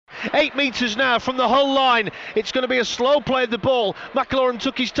8 metres now from the Hull line. It's going to be a slow play of the ball. McIlaurin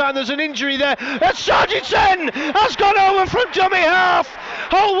took his time. There's an injury there. And Sargentson has gone over from dummy half.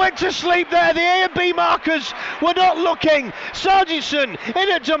 Hull went to sleep there. The A and B markers were not looking. Sargentson in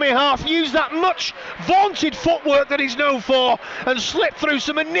at dummy half used that much vaunted footwork that he's known for and slipped through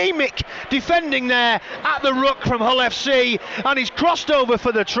some anemic defending there at the ruck from Hull FC, and he's crossed over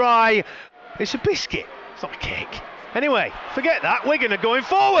for the try. It's a biscuit, it's not a cake. Anyway, forget that, Wigan are going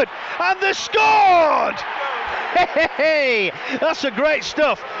forward, and they're scored! Hey, that's a great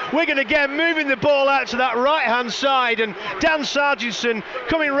stuff. Wigan again moving the ball out to that right hand side, and Dan Sargentson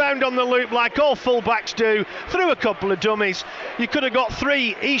coming round on the loop like all fullbacks do, through a couple of dummies. You could have got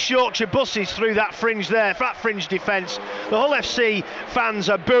 3 East Yorkshire buses through that fringe there, that fringe defence. The Hull FC fans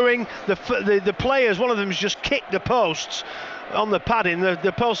are booing, the players, one of them's just kicked the posts on the padding.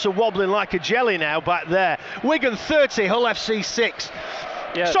 The posts are wobbling like a jelly now back there. Wigan 30, Hull FC 6.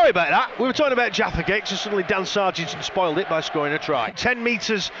 Yeah. Sorry about that. We were talking about Jaffa Cakes and suddenly Dan Sargentson spoiled it by scoring a try. 10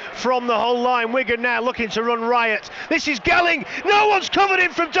 metres from the Hull line. Wigan now looking to run riot. This is Gelling. No one's covered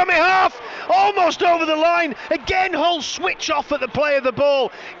him from dummy half. Almost over the line. Again, Hull switch off at the play of the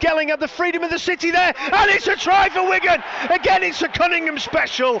ball. Gelling had the freedom of the city there. And it's a try for Wigan. Again, it's a Cunningham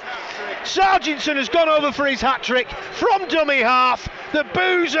special. Sargentson has gone over for his hat-trick from dummy half. The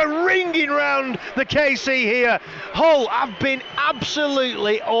boos are ringing round the KC here. Hull have been absolutely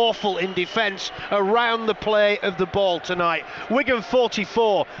awful in defence around the play of the ball tonight. Wigan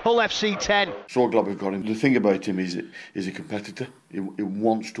 44, Hull FC 10. So glad we've got him. The thing about him is he's a competitor. He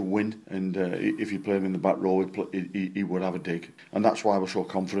wants to win, and if you play him in the back row, he would have a dig. And that's why we're so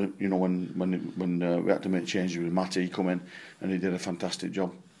confident. You know, when we had to make changes with Matty, he come in and he did a fantastic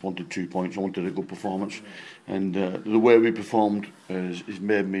job. Wanted 2 points, wanted a good performance, and the way we performed has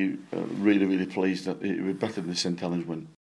made me really pleased that it was better than the St Helens win.